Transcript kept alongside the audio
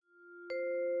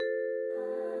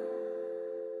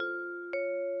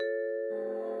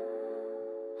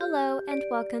Hello and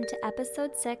welcome to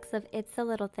episode 6 of It's the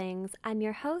Little Things. I'm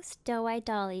your host, Doe-Eyed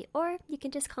Dolly, or you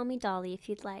can just call me Dolly if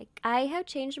you'd like. I have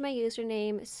changed my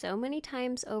username so many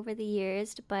times over the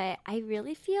years, but I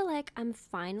really feel like I'm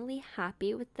finally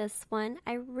happy with this one.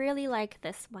 I really like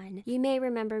this one. You may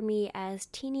remember me as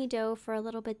Teeny Doe for a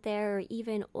little bit there, or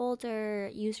even older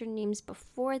usernames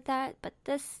before that, but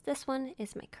this one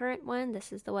is my current one.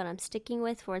 This is the one I'm sticking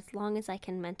with for as long as I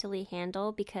can mentally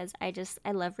handle because I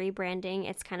love rebranding.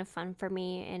 It's kind of fun for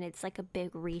me and it's like a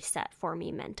big reset for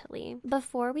me mentally.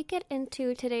 Before we get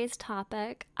into today's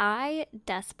topic, I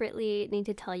desperately need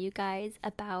to tell you guys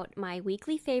about my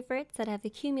weekly favorites that have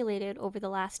accumulated over the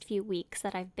last few weeks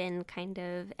that I've been kind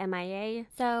of MIA.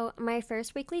 So my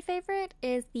first weekly favorite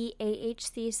is the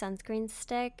AHC sunscreen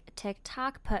stick.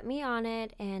 TikTok put me on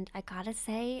it and I gotta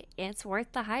say, it's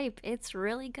worth the hype. It's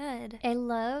really good. I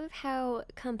love how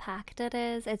compact it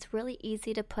is. It's really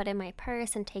easy to put in my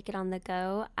purse and take it on the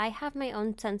go. I have my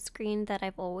own sunscreen that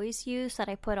I've always used that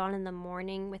I put on in the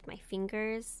morning with my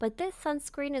fingers, but this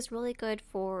sunscreen is really good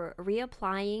for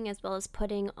reapplying as well as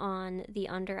putting on the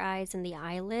under eyes and the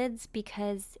eyelids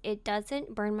because it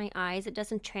doesn't burn my eyes. It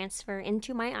doesn't transfer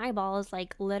into my eyeballs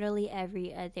like literally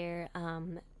every other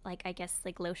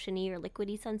lotiony or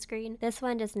liquidy sunscreen. This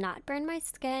one does not burn my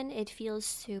skin. It feels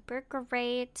super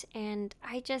great and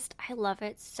I love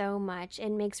it so much. It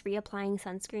makes reapplying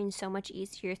sunscreen so much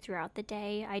easier throughout the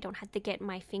day. I don't have to get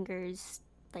my fingers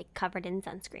covered in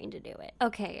sunscreen to do it.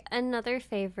 Okay, another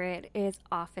favorite is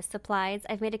office supplies.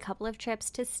 I've made a couple of trips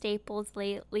to Staples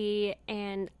lately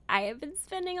and I have been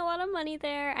spending a lot of money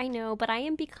there, I know, but I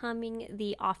am becoming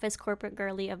the office corporate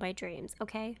girly of my dreams,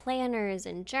 okay? Planners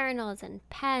and journals and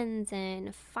pens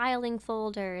and filing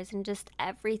folders and just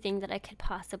everything that I could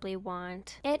possibly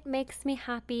want. It makes me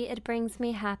happy, it brings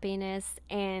me happiness,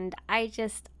 and I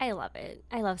love it.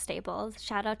 I love Staples.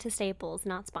 Shout out to Staples,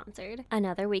 not sponsored.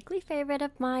 Another weekly favorite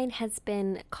of mine has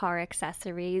been car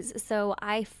accessories. So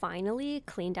I finally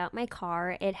cleaned out my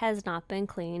car. It has not been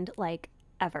cleaned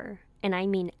ever. And I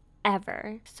mean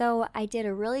ever. So I did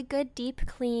a really good deep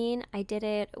clean. I did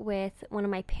it with one of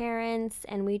my parents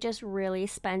and we just really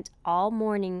spent all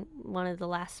morning, one of the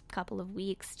last couple of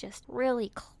weeks, just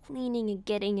really cleaning and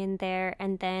getting in there,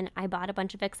 and then I bought a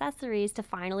bunch of accessories to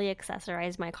finally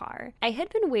accessorize my car. I had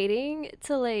been waiting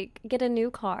to get a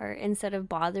new car instead of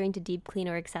bothering to deep clean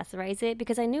or accessorize it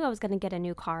because I knew I was going to get a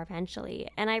new car eventually,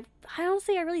 and I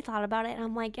really thought about it and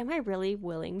I'm like, am I really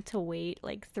willing to wait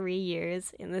 3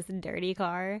 years in this dirty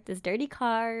car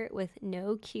with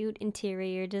no cute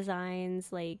interior designs?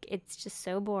 It's just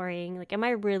so boring. Am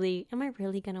I really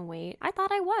gonna wait? I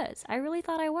really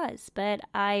thought I was, but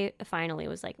I finally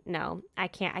was like, no, I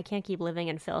can't keep living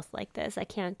in filth like this. I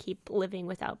can't keep living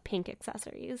without pink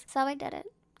accessories. So I did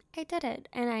it,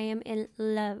 and I am in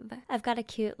love. I've got a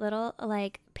cute little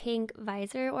pink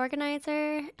visor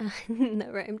organizer.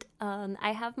 That rhymed.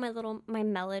 I have my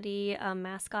Melody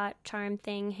mascot charm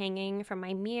thing hanging from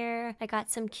my mirror. I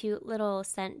got some cute little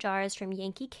scent jars from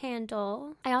Yankee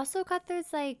Candle. I also got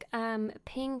those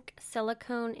pink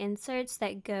silicone inserts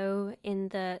that go in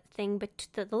the thing, but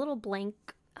the little blank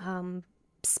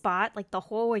spot, the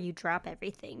hole where you drop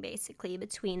everything basically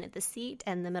between the seat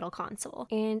and the middle console.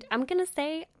 And I'm gonna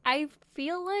say, I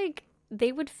feel like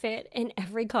they would fit in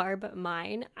every car but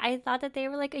mine. I thought that they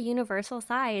were a universal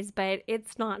size, but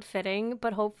it's not fitting.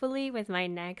 But hopefully with my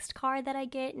next car that I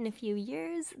get in a few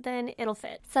years, then it'll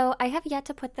fit. So I have yet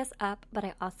to put this up, but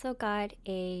I also got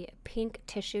a pink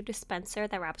tissue dispenser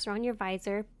that wraps around your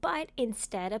visor. But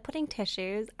instead of putting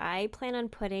tissues, I plan on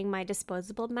putting my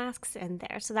disposable masks in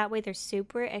there. So that way they're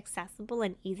super accessible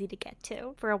and easy to get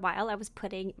to. For a while, I was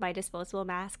putting my disposable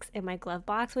masks in my glove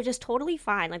box, which is totally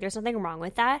fine. There's nothing wrong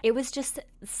with that. It was just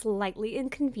slightly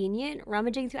inconvenient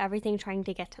rummaging through everything trying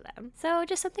to get to them. So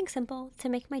just something simple to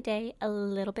make my day a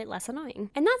little bit less annoying.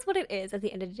 And that's what it is at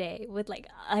the end of the day with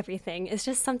everything. It's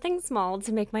just something small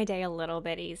to make my day a little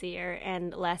bit easier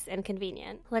and less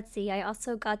inconvenient. Let's see, I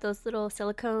also got those little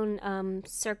silicone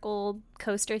circle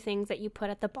coaster things that you put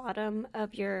at the bottom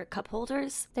of your cup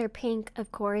holders. They're pink,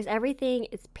 of course. Everything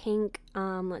is pink.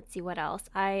 Let's see what else.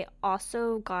 I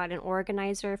also got an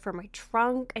organizer for my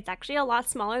trunk. It's actually a lot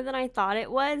smaller than I thought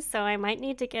it was, so I might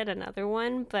need to get another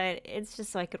one, but it's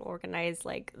just so I could organize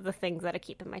the things that I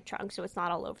keep in my trunk so it's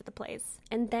not all over the place.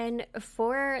 And then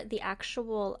for the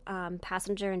actual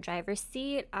passenger and driver's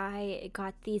seat, I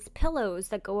got these pillows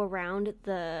that go around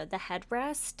the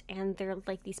headrest, and they're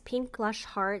these pink lush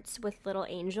hearts with little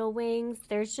angel wings.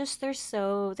 They're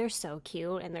so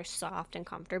cute and they're soft and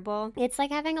comfortable. It's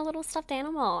like having a little stuffed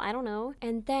animal. I don't know.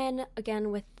 And then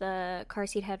again with the car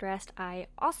seat headrest, I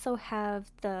also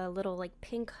have the little like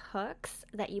pink hooks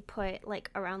that you put like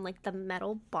around like the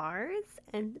metal bars,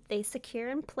 and they secure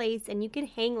in place, and you can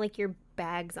hang like your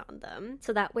bags on them.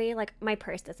 So that way like my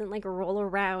purse doesn't like roll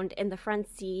around in the front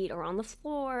seat or on the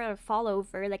floor or fall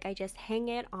over. Like I just hang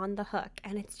it on the hook,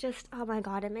 and it's just, oh my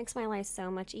god, it makes my life so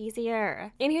much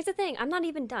easier. And here's the thing, I'm not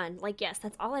even done. Like, yes,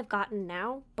 that's all I've gotten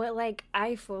now, but like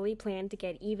I fully plan to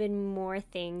get even more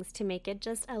things to make it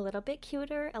just a little bit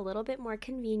cuter, a little bit more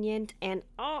convenient, and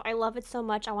oh, I love it so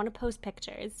much. I want to post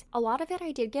pictures. A lot of it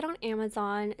I did get on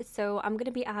Amazon, so I'm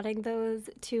gonna be adding those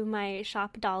to my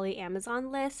Shop Dolly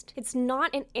Amazon list. It's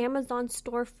not an Amazon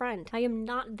storefront. I am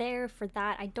not there for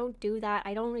that. I don't do that.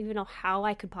 I don't even know how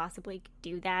I could possibly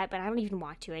do that, but I don't even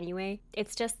want to anyway.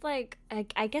 It's just like,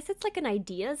 I guess it's like an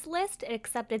ideas list,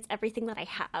 except it's everything that I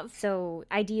have. So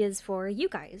ideas for you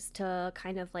guys to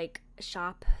kind of like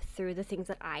shop through the things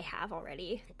that I have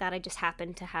already that I just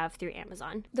happen to have through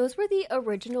Amazon. Those were the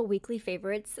original weekly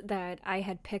favorites that I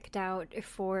had picked out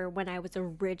for when I was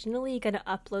originally gonna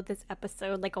upload this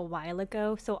episode like a while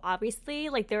ago. So obviously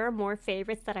like there are more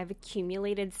favorites that I've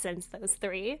accumulated since those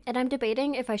three, and I'm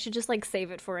debating if I should just like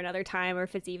save it for another time or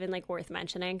if it's even like worth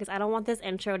mentioning, because I don't want this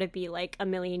intro to be like a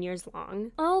million years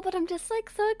long. Oh, but I'm just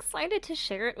like so excited to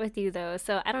share it with you though,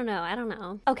 so I don't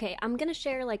know. Okay, I'm gonna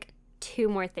share like 2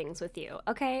 more things with you.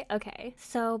 Okay.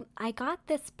 So I got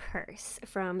this purse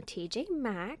from TJ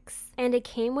Maxx, and it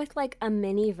came with like a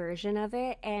mini version of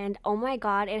it, and oh my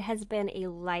god, it has been a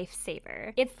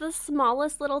lifesaver. It's the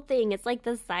smallest little thing. It's like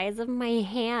the size of my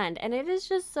hand, and it is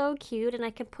just so cute, and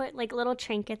I can put like little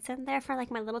trinkets in there for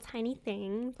like my little tiny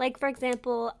things. Like for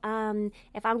example,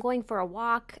 if I'm going for a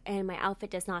walk and my outfit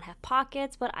does not have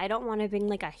pockets, but I don't want to bring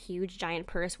like a huge giant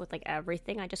purse with like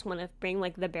everything, I just want to bring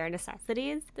like the bare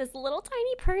necessities, this little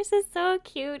tiny purse is so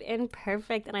cute and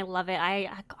perfect, and I love it.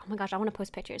 Oh my gosh, I want to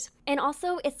post pictures. And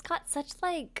also it's got such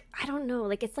like, I don't know,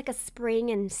 like it's like a spring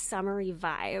and summery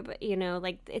vibe, you know,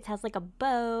 like it has like a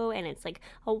bow, and it's like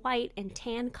a white and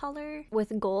tan color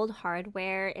with gold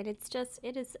hardware, and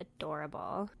it is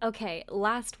adorable. Okay,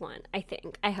 last one. I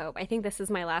think this is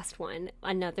my last one.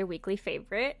 Another weekly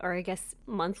favorite, or I guess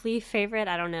monthly favorite,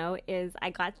 I don't know, is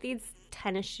I got these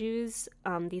tennis shoes,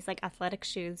 these like athletic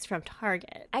shoes from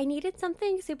Target. I needed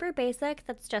something super basic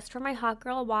that's just for my hot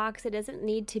girl walks. It doesn't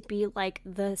need to be like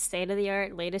the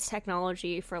state-of-the-art latest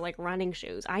technology for like running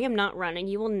shoes. I am not running.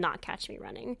 You will not catch me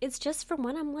running. It's just for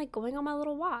when I'm like going on my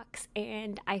little walks,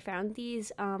 and I found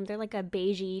these, they're like a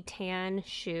beigey tan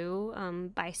shoe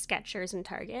by Skechers and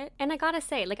Target, and I gotta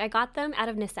say, like I got them out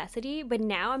of necessity, but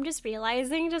now I'm just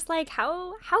realizing just like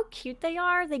how cute they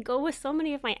are. They go with so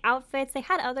many of my outfits. They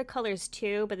had other colors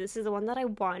too, but this is the one that I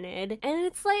wanted, and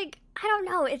it's like, I don't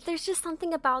know, there's just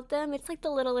something about them. It's like the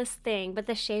littlest thing, but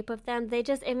the shape of them,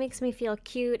 it makes me feel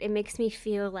cute. It makes me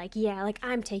feel like, yeah, like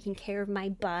I'm taking care of my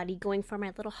body, going for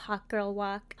my little hot girl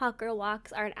walk. Hot girl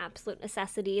walks are an absolute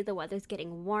necessity. The weather's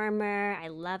getting warmer. I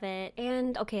love it.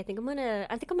 And okay, I think I'm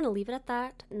gonna leave it at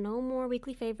that. No more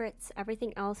weekly favorites.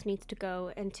 Everything else needs to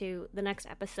go into the next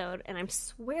episode, and I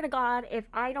swear to God, if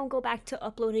I don't go back to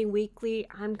uploading weekly,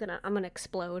 I'm gonna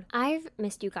explode. I've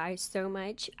missed you guys so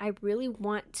much. I really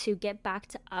want to get back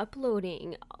to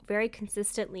uploading very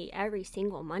consistently every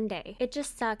single Monday. It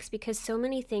just sucks because so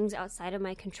many things outside of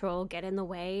my control get in the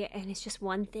way, and it's just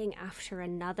one thing after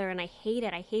another, and I hate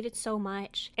it. I hate it so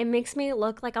much. It makes me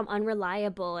look like I'm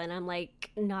unreliable and I'm like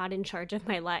not in charge of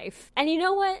my life. And you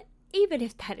know what? Even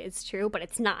if that is true, but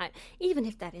it's not. Even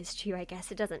if that is true, I guess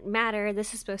it doesn't matter.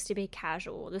 This is supposed to be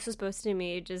casual. This is supposed to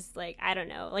be just like, I don't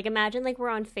know. Like imagine like we're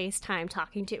on FaceTime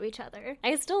talking to each other.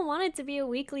 I still want it to be a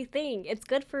weekly thing. It's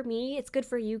good for me. It's good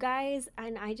for you guys.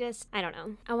 And I don't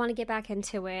know. I want to get back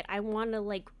into it. I want to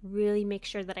like really make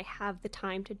sure that I have the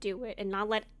time to do it and not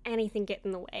let anything get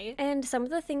in the way. And some of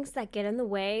the things that get in the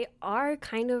way are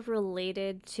kind of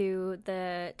related to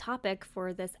the topic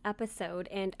for this episode.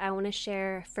 And I want to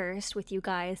share first with you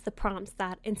guys the prompts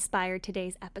that inspired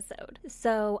today's episode.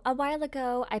 So a while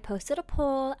ago, I posted a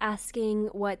poll asking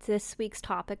what this week's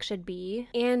topic should be,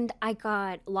 and I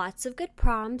got lots of good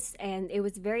prompts, and it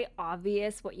was very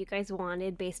obvious what you guys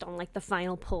wanted based on like the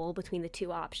final poll between the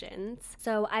 2 options.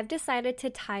 So I've decided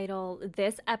to title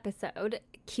this episode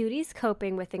Cuties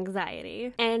Coping with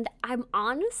Anxiety. And I'm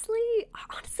honestly,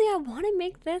 I want to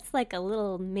make this like a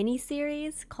little mini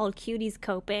series called Cuties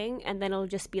Coping, and then it'll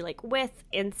just be like with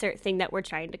insert another thing that we're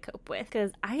trying to cope with,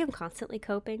 because I am constantly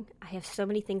coping. I have so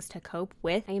many things to cope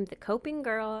with. I am the coping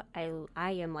girl.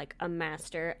 I am like a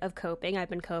master of coping. I've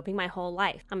been coping my whole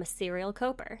life. I'm a serial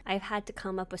coper. I've had to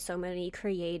come up with so many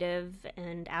creative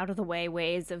and out of the way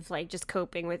ways of like just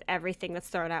coping with everything that's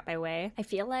thrown at my way. I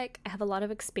feel like I have a lot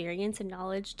of experience and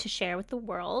knowledge to share with the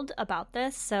world about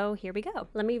this, so here we go.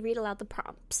 Let me read aloud the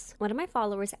prompts. One of my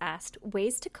followers asked,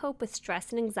 ways to cope with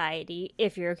stress and anxiety,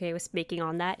 if you're okay with speaking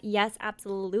on that. Yes,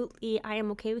 absolutely, I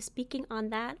am okay with speaking on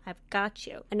that. I've got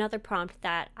you. Another prompt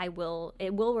that it will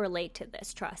relate to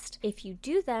this, trust. If you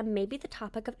do them, maybe the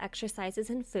topic of exercises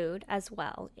and food as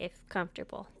well, if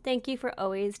comfortable. Thank you for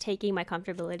always taking my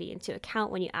comfortability into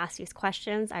account when you ask these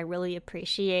questions. I really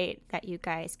appreciate that you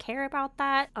guys care about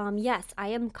that. Yes, I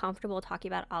am comfortable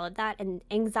talking about all of that, and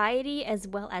anxiety as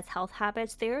well as health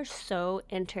habits, they're so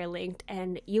interlinked,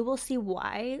 and you will see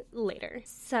why later.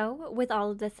 So with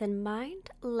all of this in mind,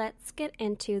 let's get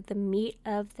into the meat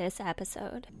of this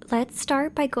episode. Let's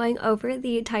start by going over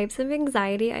the types of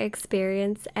anxiety I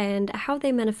experience and how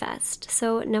they manifest.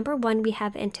 So number 1, we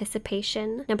have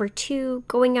anticipation. Number 2,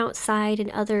 going outside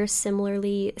and other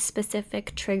similarly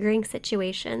specific triggering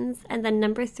situations. And then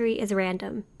number 3 is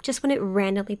random, just when it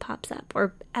randomly pops up,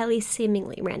 or at least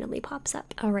seemingly randomly pops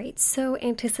up. All right, so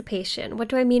anticipation. What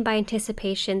do I mean by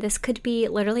anticipation? This could be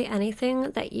literally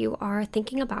anything that you are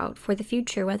thinking about for the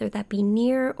future, whether that be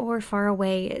near or far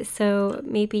away. So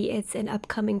maybe it's an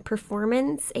upcoming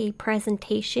performance, a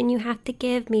presentation you have to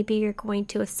give. Maybe you're going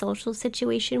to a social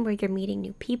situation where you're meeting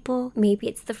new people. Maybe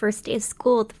it's the first day of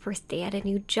school, the first day at a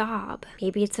new job.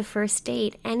 Maybe it's a first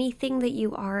date, anything that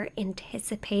you are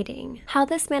anticipating. How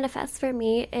this manifests for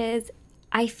me is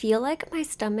I feel like my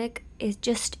stomach is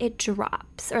just, it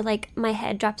drops, or like my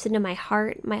head drops into my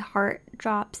heart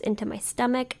drops into my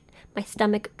stomach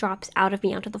drops out of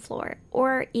me onto the floor,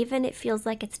 or even it feels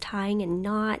like it's tying in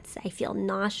knots. I feel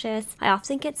nauseous. I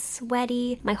often get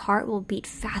sweaty. My heart will beat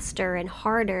faster and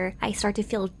harder. I start to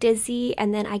feel dizzy,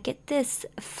 and then I get this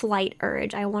flight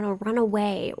urge. I want to run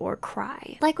away or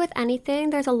cry. Like with anything,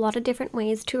 there's a lot of different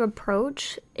ways to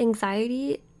approach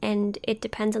anxiety, and it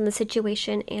depends on the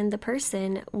situation and the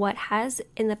person. What has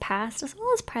in the past as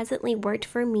well as presently worked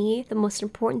for me, the most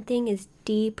important thing is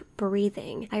deep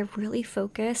breathing. I really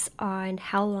focus on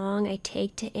how long I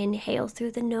take to inhale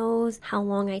through the nose, how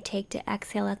long I take to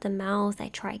exhale at the mouth. I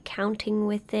try counting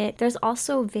with it. There's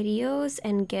also videos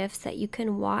and GIFs that you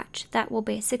can watch that will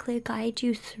basically guide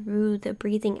you through the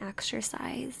breathing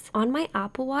exercise. On my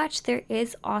Apple Watch, there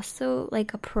is also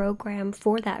like a program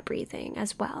for that breathing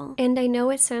as well. And I know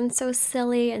it sounds so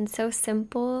silly and so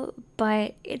simple,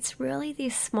 but it's really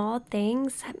these small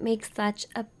things that make such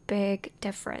a big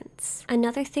difference.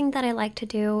 Another thing that I like to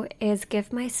do is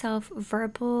give myself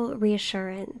verbal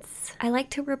reassurance. I like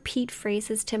to repeat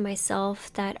phrases to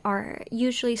myself that are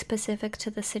usually specific to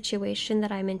the situation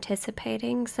that I'm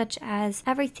anticipating, such as,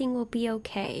 everything will be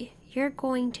okay, you're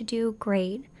going to do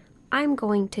great, I'm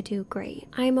going to do great,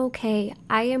 I'm okay,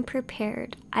 I am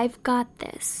prepared, I've got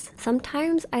this.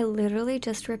 Sometimes I literally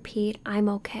just repeat, I'm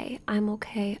okay, I'm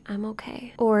okay, I'm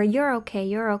okay. Or you're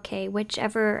okay,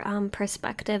 whichever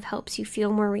perspective helps you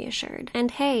feel more reassured.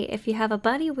 And hey, if you have a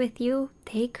buddy with you,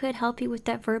 they could help you with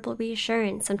that verbal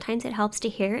reassurance. Sometimes it helps to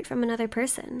hear it from another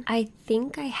person. I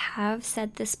think I have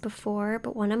said this before,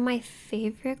 but one of my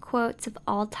favorite quotes of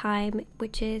all time,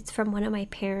 which is from one of my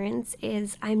parents,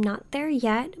 is, I'm not there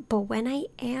yet, but when I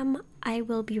am, I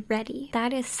will be ready.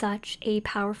 That is such a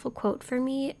powerful quote for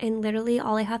me, and literally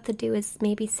all I have to do is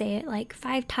maybe say it like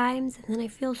 5 times, and then I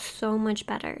feel so much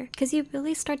better, because you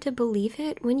really start to believe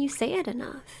it when you say it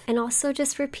enough. And also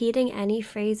just repeating any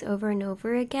phrase over and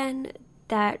over again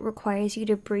that requires you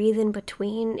to breathe in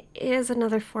between is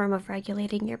another form of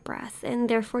regulating your breath and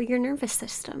therefore your nervous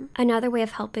system. Another way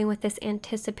of helping with this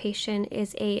anticipation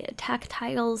is a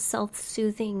tactile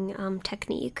self-soothing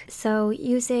technique. So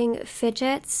using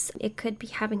fidgets, it could be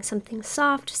having something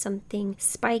soft, something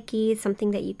spiky,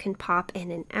 something that you can pop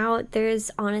in and out.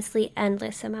 There's honestly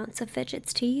endless amounts of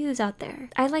fidgets to use out there.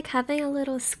 I like having a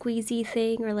little squeezy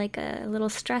thing, or like a little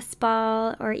stress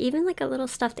ball, or even like a little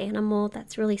stuffed animal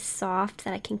that's really soft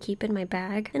that I can keep in my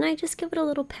bag, and I just give it a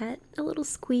little pet, a little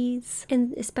squeeze.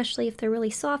 And especially if they're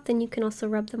really soft, then you can also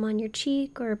rub them on your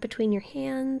cheek or between your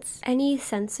hands. Any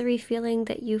sensory feeling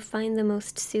that you find the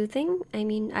most soothing,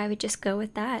 I would just go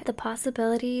with that. The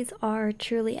possibilities are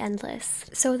truly endless.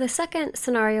 So the second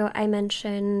scenario I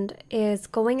mentioned is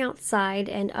going outside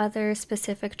and other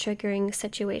specific triggering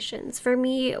situations. For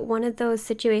me, one of those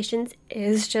situations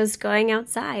is just going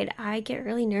outside. I get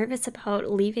really nervous about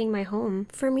leaving my home.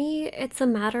 For me, it's it's a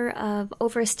matter of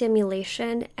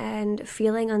overstimulation and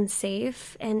feeling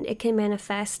unsafe, and it can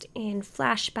manifest in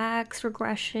flashbacks,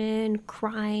 regression,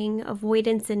 crying,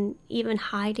 avoidance, and even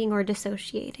hiding or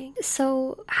dissociating.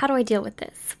 So how do I deal with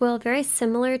this? Well, very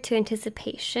similar to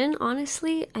anticipation,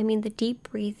 honestly. I mean, the deep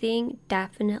breathing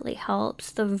definitely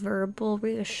helps. The verbal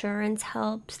reassurance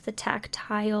helps. The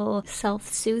tactile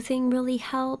self-soothing really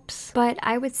helps. But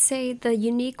I would say the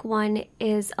unique one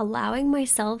is allowing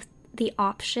myself the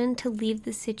option to leave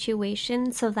the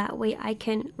situation so that way I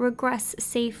can regress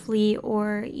safely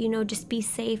or, just be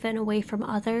safe and away from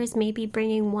others, maybe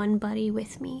bringing one buddy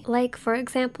with me. Like, for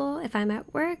example, if I'm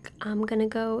at work, I'm gonna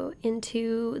go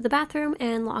into the bathroom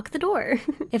and lock the door.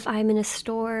 If I'm in a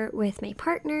store with my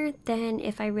partner, then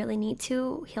if I really need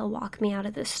to, he'll walk me out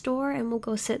of the store and we'll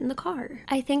go sit in the car.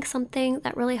 I think something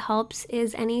that really helps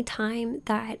is any time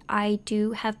that I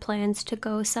do have plans to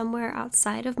go somewhere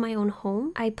outside of my own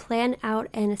home, I plan out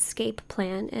an escape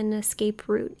plan, an escape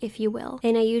route, if you will.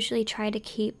 And I usually try to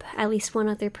keep at least one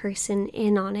other person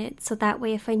in on it, so that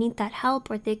way if I need that help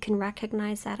or they can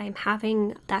recognize that I'm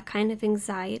having that kind of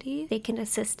anxiety, they can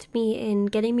assist me in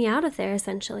getting me out of there,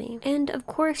 essentially. And of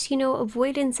course,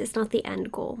 avoidance is not the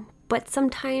end goal, but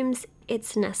sometimes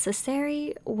it's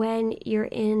necessary when you're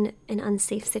in an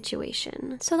unsafe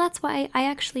situation. So that's why I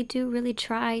actually do really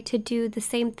try to do the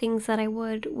same things that I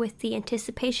would with the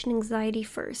anticipation anxiety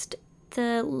first.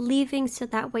 The leaving so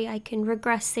that way I can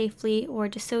regress safely or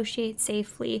dissociate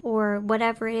safely or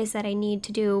whatever it is that I need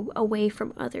to do away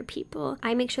from other people.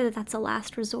 I make sure that that's a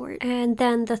last resort. And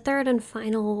then the third and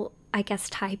final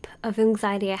type of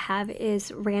anxiety I have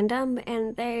is random,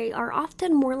 and they are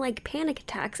often more like panic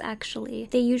attacks, actually.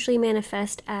 They usually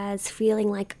manifest as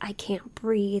feeling like I can't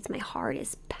breathe, my heart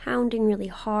is pounding really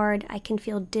hard, I can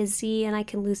feel dizzy and I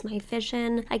can lose my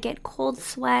vision, I get cold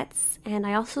sweats, and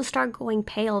I also start going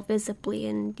pale visibly,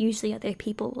 and usually other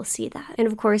people will see that. And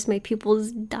of course, my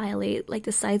pupils dilate like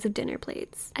the size of dinner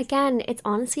plates. Again, it's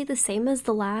honestly the same as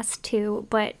the last two,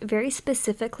 but very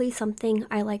specifically something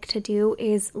I like to do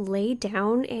is lay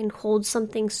down and hold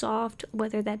something soft,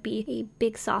 whether that be a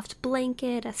big soft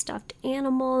blanket, a stuffed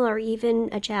animal, or even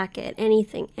a jacket,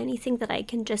 anything that I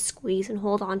can just squeeze and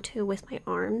hold onto with my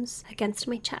arms against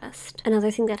my chest. Another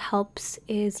thing that helps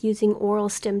is using oral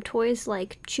stim toys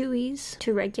like Chewies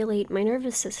to regulate my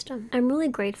nervous system. I'm really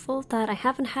grateful that I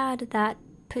haven't had that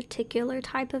particular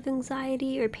type of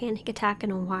anxiety or panic attack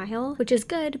in a while, which is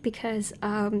good because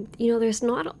there's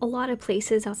not a lot of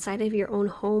places outside of your own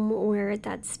home where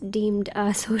that's deemed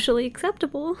socially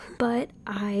acceptable, but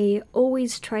I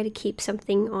always try to keep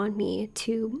something on me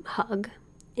to hug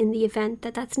in the event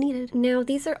that that's needed. Now,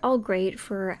 these are all great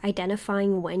for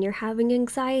identifying when you're having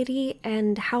anxiety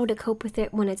and how to cope with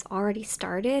it when it's already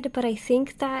started, but I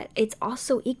think that it's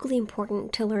also equally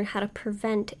important to learn how to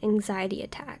prevent anxiety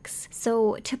attacks.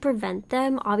 So to prevent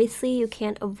them, obviously you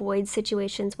can't avoid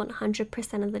situations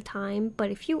 100% of the time,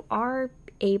 but if you are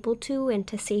able to and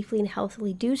to safely and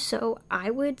healthily do so, I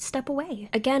would step away.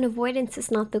 Again, avoidance is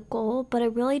not the goal, but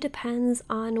it really depends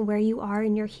on where you are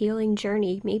in your healing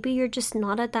journey. Maybe you're just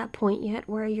not at that point yet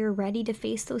where you're ready to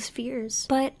face those fears.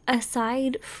 But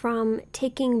aside from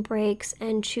taking breaks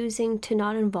and choosing to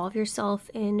not involve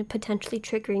yourself in potentially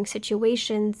triggering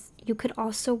situations, you could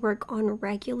also work on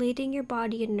regulating your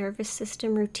body and nervous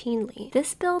system routinely.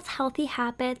 This builds healthy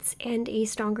habits and a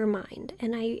stronger mind,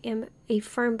 and I am a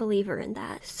firm believer in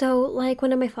that. So, like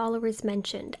one of my followers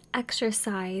mentioned,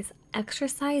 exercise.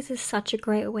 Exercise is such a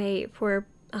great way for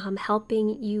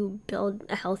helping you build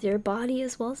a healthier body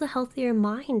as well as a healthier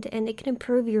mind, and it can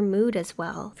improve your mood as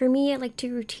well. For me, I like to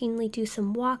routinely do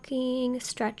some walking,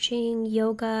 stretching,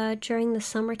 yoga. During the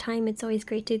summertime, it's always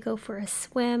great to go for a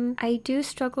swim. I do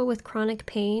struggle with chronic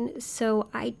pain, so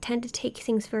I tend to take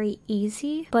things very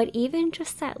easy, but even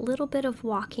just that little bit of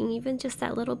walking, even just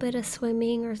that little bit of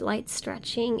swimming or light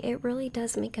stretching, it really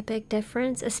does make a big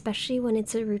difference, especially when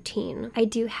it's a routine. I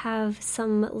do have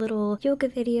some little yoga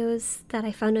videos that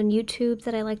I found on YouTube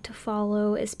that I like to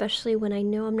follow, especially when I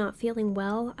know I'm not feeling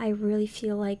well. I really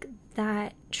feel like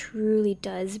that truly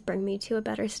does bring me to a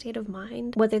better state of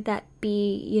mind, whether that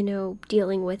be,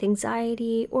 dealing with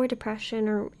anxiety or depression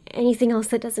or anything else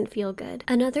that doesn't feel good.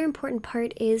 Another important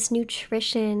part is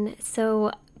nutrition.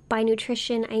 So by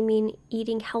nutrition, I mean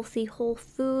eating healthy whole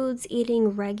foods, eating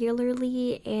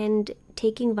regularly, and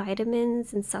taking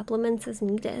vitamins and supplements as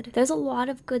needed. There's a lot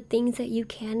of good things that you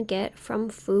can get from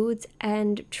foods,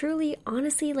 and truly,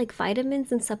 honestly, like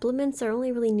vitamins and supplements are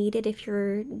only really needed if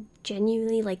you're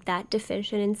genuinely like that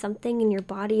deficient in something and your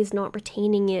body is not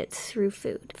retaining it through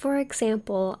food. For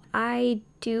example, I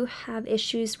do have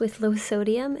issues with low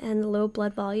sodium and low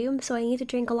blood volume, so I need to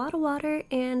drink a lot of water,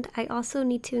 and I also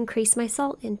need to increase my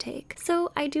salt intake.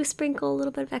 So I do sprinkle a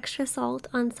little bit of extra salt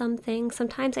on some things.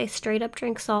 Sometimes I straight up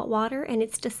drink salt water and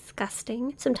it's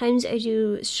disgusting. Sometimes I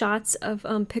do shots of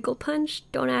pickle punch.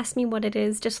 Don't ask me what it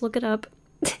is, just look it up.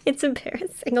 It's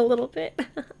embarrassing a little bit.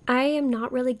 I am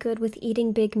not really good with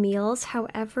eating big meals.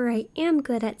 However, I am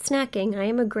good at snacking. I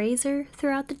am a grazer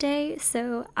throughout the day,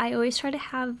 so I always try to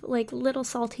have like little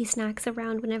salty snacks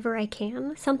around whenever I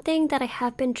can. Something that I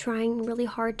have been trying really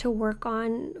hard to work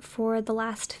on for the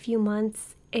last few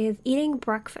months is eating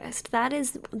breakfast. That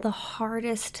is the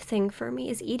hardest thing for me,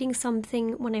 is eating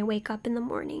something when I wake up in the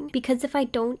morning. Because if I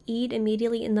don't eat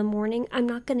immediately in the morning, I'm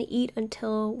not going to eat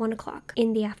until 1 o'clock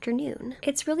in the afternoon.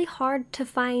 It's really hard to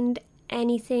find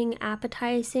anything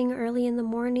appetizing early in the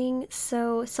morning,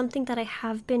 so something that I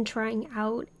have been trying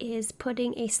out is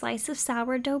putting a slice of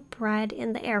sourdough bread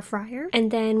in the air fryer,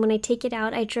 and then when I take it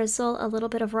out, I drizzle a little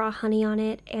bit of raw honey on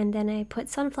it, and then I put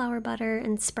sunflower butter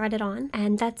and spread it on,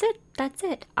 and that's it.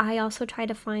 I also try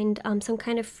to find some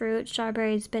kind of fruit,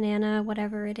 strawberries, banana,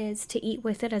 whatever it is, to eat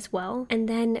with it as well. And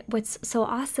then what's so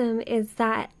awesome is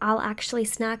that I'll actually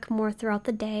snack more throughout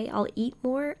the day. I'll eat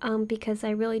more because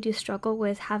I really do struggle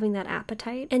with having that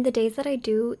appetite. And the days that I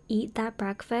do eat that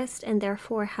breakfast and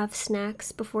therefore have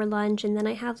snacks before lunch, and then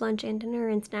I have lunch and dinner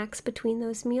and snacks between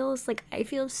those meals, like I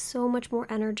feel so much more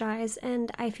energized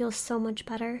and I feel so much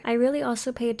better. I really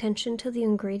also pay attention to the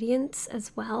ingredients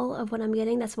as well of what I'm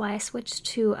getting. That's why I switched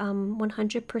to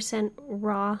 100%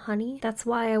 raw honey. That's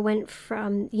why I went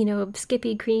from,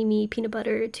 Skippy creamy peanut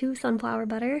butter to sunflower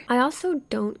butter. I also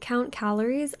don't count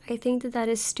calories. I think that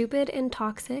is stupid and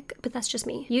toxic, but that's just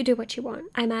me. You do what you want.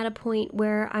 I'm at a point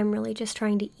where I'm really just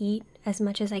trying to eat as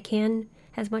much as I can,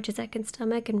 as much as I can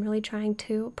stomach, and really trying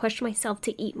to push myself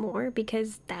to eat more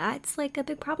because that's like a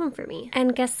big problem for me.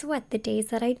 And guess what? The days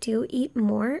that I do eat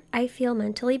more, I feel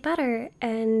mentally better.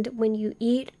 And when you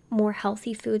eat more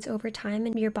healthy foods over time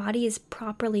and your body is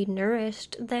properly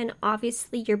nourished, then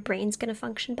obviously your brain's going to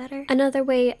function better. Another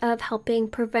way of helping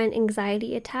prevent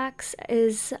anxiety attacks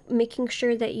is making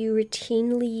sure that you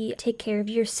routinely take care of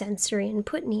your sensory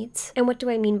input needs. And what do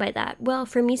I mean by that? Well,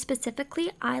 for me specifically,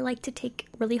 I like to take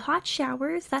really hot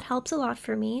showers. That helps a lot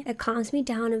for me. It calms me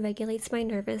down and regulates my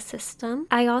nervous system.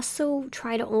 I also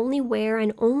try to only wear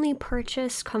and only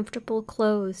purchase comfortable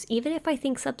clothes. Even if I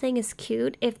think something is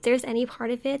cute, if there's any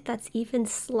part of it that's even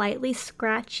slightly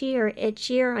scratchy or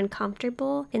itchy or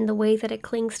uncomfortable in the way that it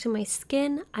clings to my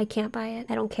skin, I can't buy it.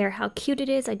 I don't care how cute it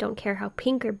is. I don't care how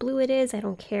pink or blue it is. I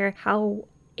don't care how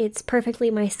it's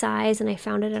perfectly my size and I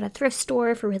found it at a thrift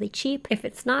store for really cheap. If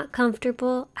it's not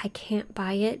comfortable, I can't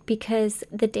buy it, because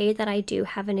the day that I do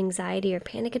have an anxiety or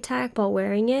panic attack while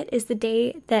wearing it is the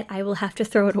day that I will have to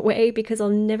throw it away because I'll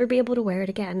never be able to wear it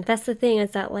again. That's the thing,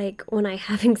 is that like when I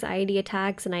have anxiety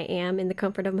attacks and I am in the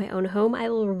comfort of my own home, I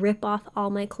will rip off all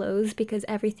my clothes because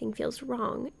everything feels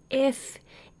wrong if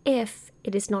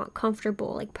it is not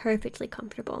comfortable, like perfectly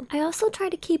comfortable. I also try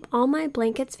to keep all my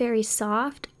blankets very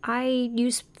soft. I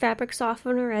use fabric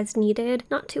softener as needed,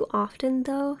 not too often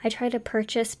though. I try to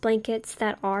purchase blankets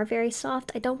that are very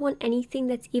soft. I don't want anything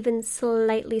that's even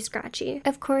slightly scratchy.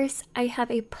 Of course, I have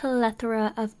a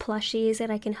plethora of plushies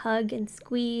that I can hug and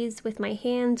squeeze with my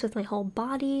hands, with my whole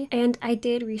body. And I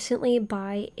did recently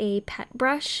buy a pet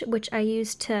brush, which I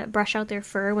use to brush out their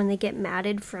fur when they get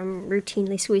matted from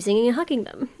routinely squeezing and hugging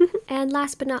them. And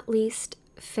last but not least,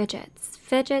 fidgets.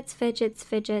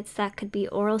 That could be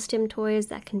oral stim toys,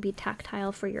 that can be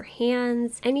tactile for your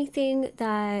hands, anything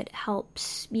that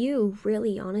helps you,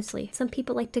 really, honestly. Some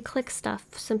people like to click stuff,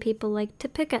 some people like to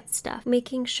pick at stuff.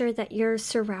 Making sure that your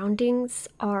surroundings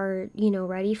are,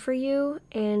 ready for you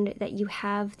and that you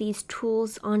have these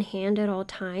tools on hand at all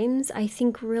times, I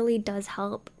think really does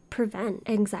help prevent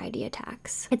anxiety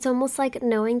attacks. It's almost like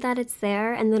knowing that it's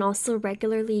there and then also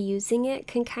regularly using it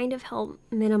can kind of help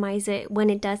minimize it when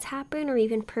it does happen, or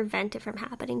even prevent it from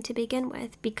happening to begin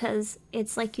with, because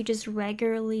it's like you just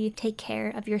regularly take care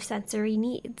of your sensory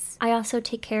needs. I also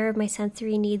take care of my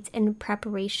sensory needs in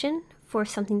preparation for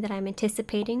something that I'm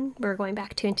anticipating. We're going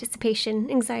back to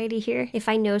anticipation anxiety here. If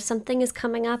I know something is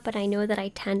coming up and I know that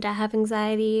I tend to have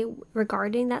anxiety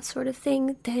regarding that sort of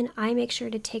thing, then I make sure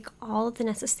to take all of the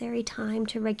necessary time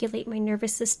to regulate my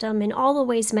nervous system in all the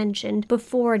ways mentioned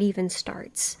before it even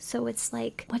starts. So it's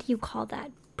like, what do you call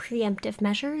that? preemptive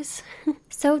measures.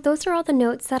 So those are all the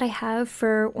notes that I have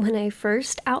for when I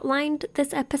first outlined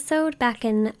this episode back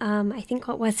in, I think,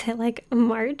 what was it, like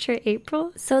March or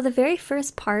April? So the very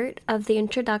first part of the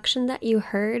introduction that you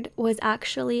heard was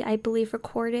actually, I believe,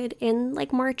 recorded in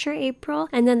like March or April.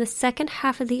 And then the second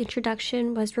half of the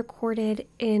introduction was recorded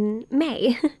in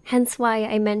May. Hence why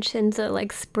I mentioned the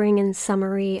like spring and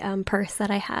summery purse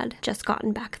that I had just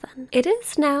gotten back then. It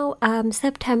is now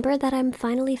September that I'm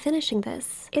finally finishing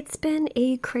this. It's been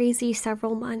a crazy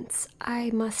several months,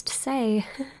 I must say.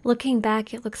 Looking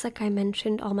back, it looks like I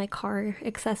mentioned all my car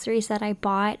accessories that I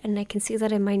bought, and I can see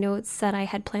that in my notes that I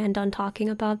had planned on talking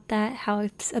about that, how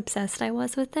obsessed I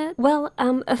was with it. Well,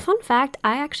 a fun fact,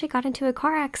 I actually got into a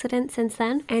car accident since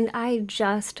then, and I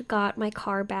just got my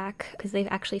car back because they've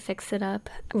actually fixed it up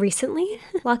recently.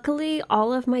 Luckily,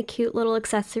 all of my cute little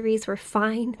accessories were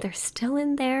fine. They're still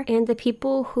in there, and the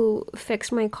people who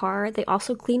fixed my car, they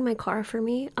also cleaned my car for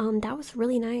me. That was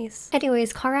really nice.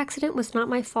 Anyways, car accident was not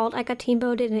my fault. I got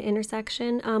T-boned in an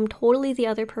intersection. Totally the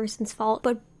other person's fault,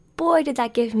 but boy, did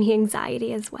that give me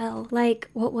anxiety as well. Like,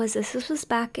 what was this? This was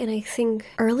back in, I think,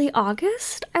 early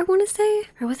August, I want to say?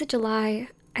 Or was it July?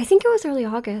 I think it was early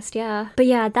August, yeah. But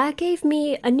yeah, that gave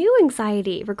me a new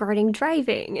anxiety regarding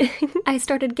driving. I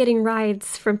started getting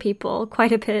rides from people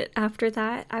quite a bit after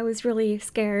that. I was really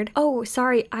scared. Oh,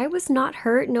 sorry, I was not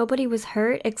hurt. Nobody was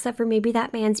hurt except for maybe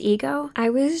that man's ego. I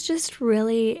was just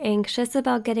really anxious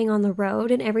about getting on the road,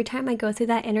 and every time I go through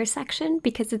that intersection,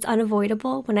 because it's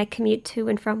unavoidable when I commute to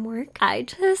and from work,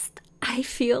 I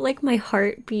feel like my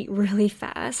heart beat really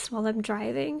fast while I'm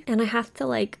driving, and I have to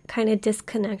like kind of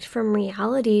disconnect from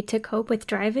reality to cope with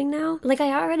driving now. Like,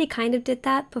 I already kind of did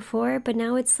that before, but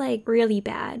now it's like really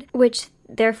bad, which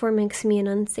therefore makes me an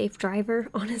unsafe driver,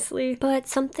 honestly. But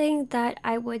something that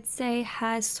I would say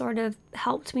has sort of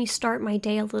helped me start my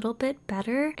day a little bit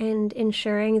better and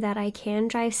ensuring that I can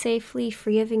drive safely,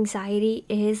 free of anxiety,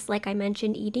 is, like I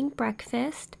mentioned, eating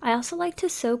breakfast. I also like to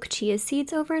soak chia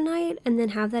seeds overnight and then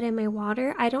have that in my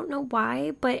water. I don't know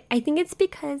why, but I think it's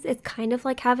because it's kind of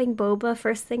like having boba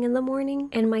first thing in the morning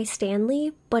and my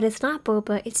Stanley, but it's not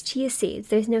boba, it's chia seeds.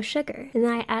 There's no sugar. And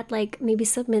then I add like maybe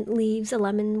some mint leaves, a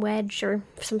lemon wedge, or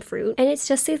some fruit. And it's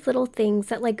just these little things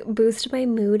that like boost my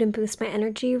mood and boost my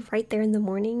energy right there in the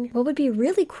morning. What would be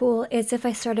really cool is if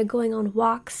I started going on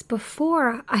walks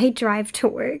before I drive to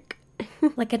work.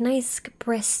 Like a nice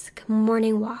brisk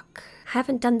morning walk. I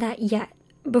haven't done that yet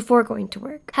before going to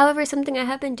work. However, something I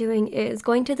have been doing is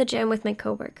going to the gym with my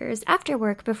coworkers after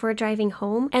work before driving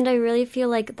home, and I really feel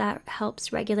like that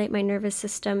helps regulate my nervous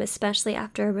system, especially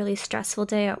after a really stressful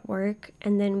day at work,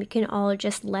 and then we can all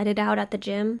just let it out at the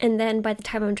gym, and then by the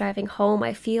time I'm driving home,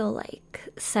 I feel like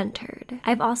centered.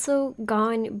 I've also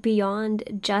gone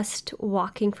beyond just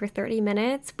walking for 30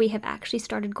 minutes. We have actually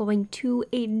started going to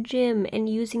a gym and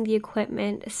using the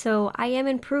equipment, so I am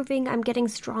improving, I'm getting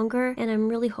stronger, and I'm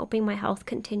really hoping my health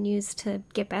continues to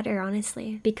get better,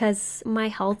 honestly, because my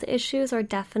health issues are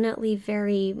definitely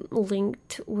very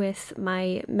linked with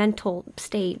my mental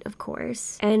state, of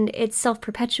course, and it's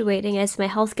self-perpetuating. As my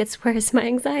health gets worse, my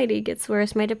anxiety gets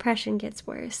worse, my depression gets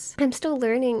worse. I'm still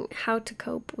learning how to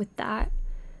cope with that.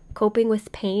 Coping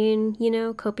with pain, you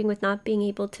know, coping with not being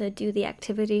able to do the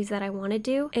activities that I want to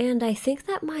do. And I think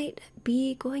that might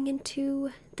be going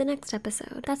into the next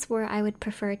episode. That's where I would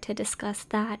prefer to discuss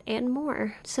that and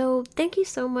more. So thank you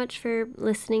so much for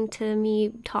listening to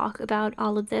me talk about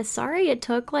all of this. Sorry it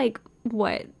took like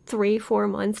 3-4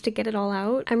 months to get it all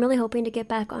out. I'm really hoping to get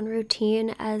back on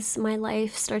routine as my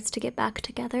life starts to get back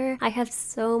together. I have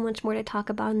so much more to talk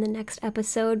about in the next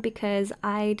episode because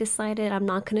I decided I'm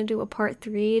not going to do a part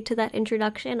 3 to that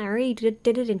introduction. I already did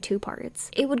it in 2 parts.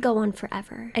 It would go on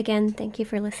forever. Again, thank you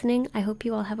for listening. I hope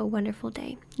you all have a wonderful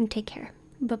day and take care.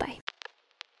 Bye-bye.